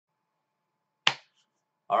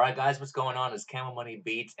Alright guys, what's going on? It's Camel Money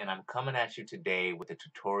Beats and I'm coming at you today with a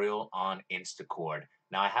tutorial on Instachord.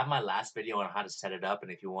 Now I have my last video on how to set it up, and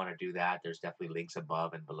if you want to do that, there's definitely links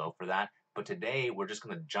above and below for that. But today we're just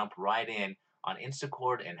going to jump right in on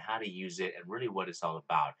Instachord and how to use it and really what it's all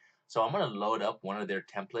about. So I'm going to load up one of their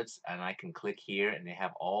templates and I can click here and they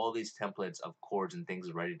have all these templates of chords and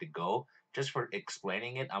things ready to go. Just for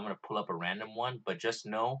explaining it, I'm going to pull up a random one, but just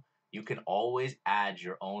know you can always add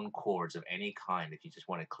your own chords of any kind. If you just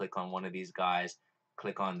want to click on one of these guys,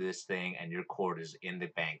 click on this thing, and your chord is in the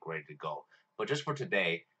bank ready to go. But just for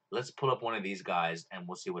today, let's pull up one of these guys and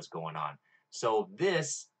we'll see what's going on. So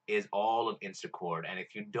this is all of Instachord. And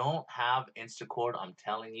if you don't have Instachord, I'm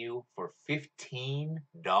telling you, for $15,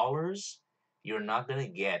 you're not going to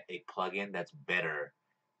get a plugin that's better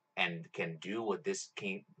and can do what this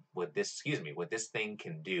thing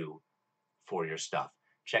can do for your stuff.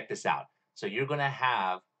 Check this out. So you're going to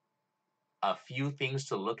have a few things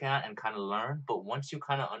to look at and kind of learn, but once you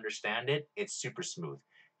kind of understand it, it's super smooth.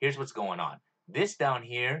 Here's what's going on. This down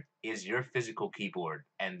here is your physical keyboard,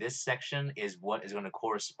 and this section is what is going to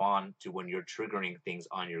correspond to when you're triggering things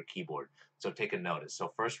on your keyboard. So take a notice.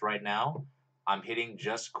 So first, right now, I'm hitting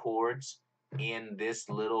just chords in this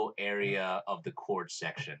little area of the chord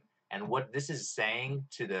section. And what this is saying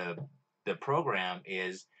to the program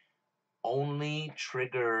is only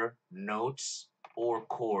trigger notes or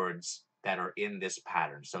chords that are in this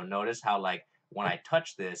pattern. So notice how, like, when I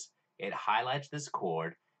touch this, it highlights this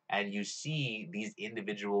chord and you see these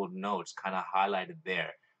individual notes kind of highlighted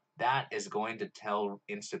there. That is going to tell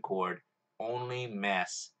Instachord only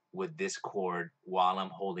mess with this chord while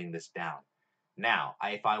I'm holding this down. Now,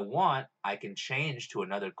 if I want, I can change to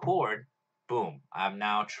another chord. Boom, I'm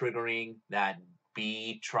now triggering that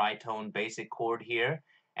B tritone basic chord here.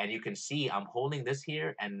 And you can see I'm holding this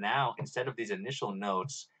here, and now instead of these initial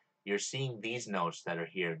notes, you're seeing these notes that are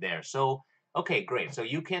here, there. So, okay, great. So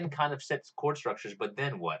you can kind of set chord structures, but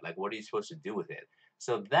then what? Like, what are you supposed to do with it?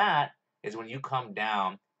 So that is when you come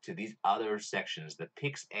down to these other sections, the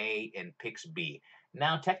picks A and picks B.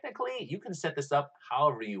 Now, technically, you can set this up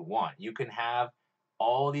however you want. You can have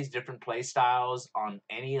all these different play styles on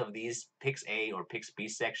any of these picks A or picks B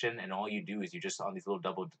section, and all you do is you just, on these little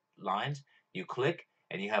double lines, you click,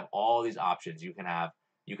 and you have all these options. You can have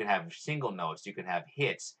single notes, you can have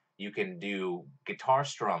hits, you can do guitar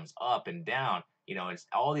strums up and down. You know, it's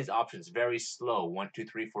all these options. Very slow, 1, 2,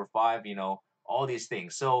 3, 4, 5. You know, all these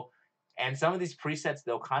things. So, and some of these presets,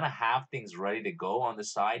 they'll kind of have things ready to go on the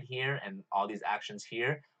side here, and all these actions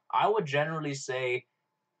here. I would generally say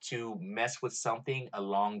to mess with something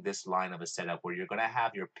along this line of a setup where you're going to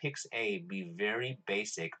have your picks A be very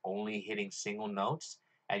basic, only hitting single notes,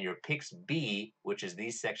 and your picks B, which is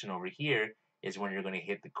this section over here, is when you're going to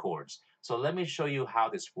hit the chords. So let me show you how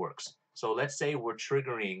this works. So let's say we're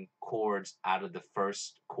triggering chords out of the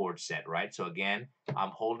first chord set, right? So again,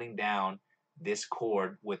 I'm holding down this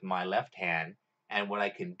chord with my left hand, and what I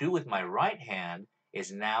can do with my right hand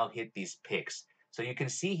is now hit these picks. So you can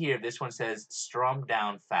see here, this one says strum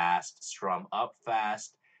down fast, strum up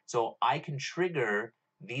fast. So I can trigger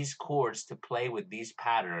these chords to play with these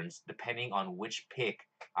patterns depending on which pick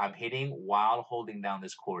I'm hitting while holding down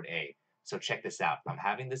this chord A. So check this out. I'm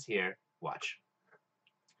having this here. Watch.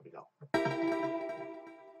 Here we go.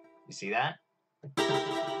 You see that?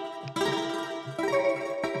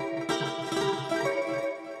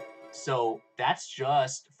 So that's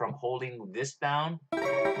just from holding this down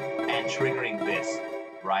and triggering this,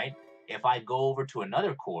 right? If I go over to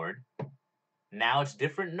another chord, now it's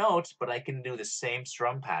different notes, but I can do the same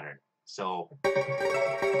strum pattern. So,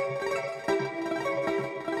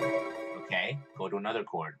 okay, go to another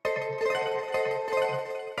chord.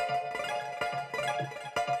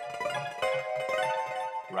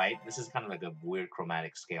 Right? This is kind of like a weird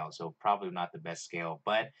chromatic scale, so probably not the best scale.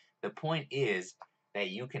 But the point is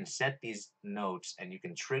that you can set these notes and you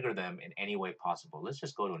can trigger them in any way possible. Let's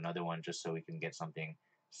just go to another one just so we can get something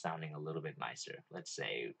sounding a little bit nicer. Let's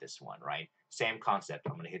say this one, right? Same concept.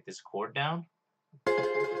 I'm going to hit this chord down. Okay,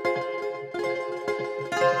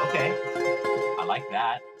 I like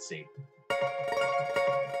that. Let's see.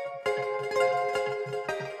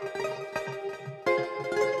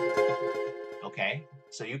 Okay,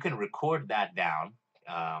 so you can record that down.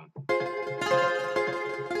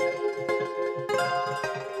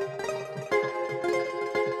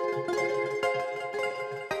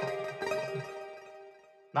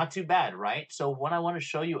 Not too bad, right? So what I want to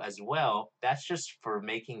show you as well, that's just for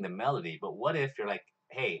making the melody. But what if you're like,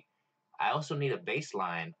 hey, I also need a bass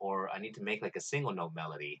line, or I need to make like a single note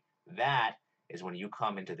melody? That is when you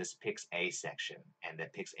come into this picks A section, and the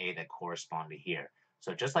picks A that correspond to here.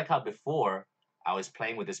 So just like how before, I was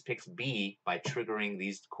playing with this Pix B by triggering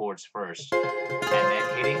these chords first and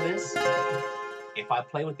then hitting this. If I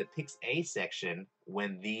play with the Pix A section,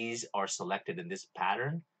 when these are selected in this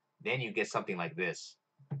pattern, then you get something like this.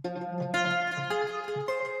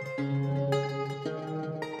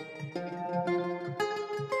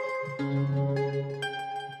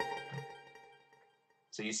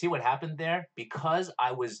 So you see what happened there? Because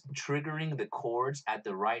I was triggering the chords at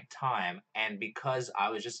the right time, and because I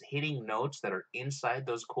was just hitting notes that are inside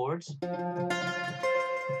those chords,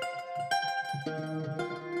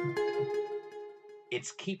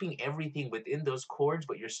 it's keeping everything within those chords,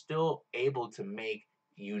 but you're still able to make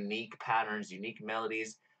unique patterns, unique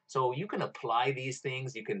melodies. So you can apply these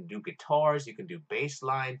things. You can do guitars, you can do bass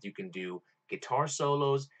lines, you can do guitar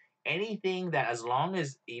solos, anything that, as long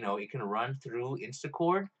as it can run through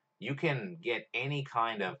Instachord, you can get any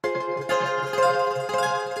kind of.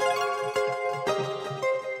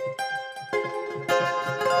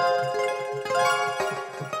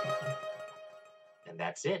 And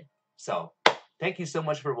that's it. So thank you so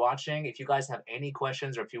much for watching. If you guys have any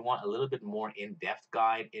questions, or if you want a little bit more in-depth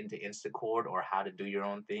guide into Instachord or how to do your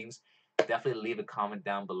own things, definitely leave a comment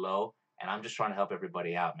down below. And I'm just trying to help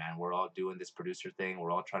everybody out, man. We're all doing this producer thing.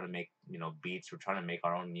 We're all trying to make, beats. We're trying to make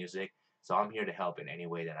our own music. So I'm here to help in any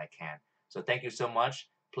way that I can. So thank you so much.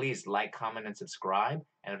 Please like, comment, and subscribe.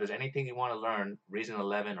 And if there's anything you want to learn, Reason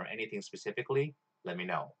 11 or anything specifically, let me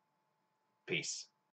know. Peace.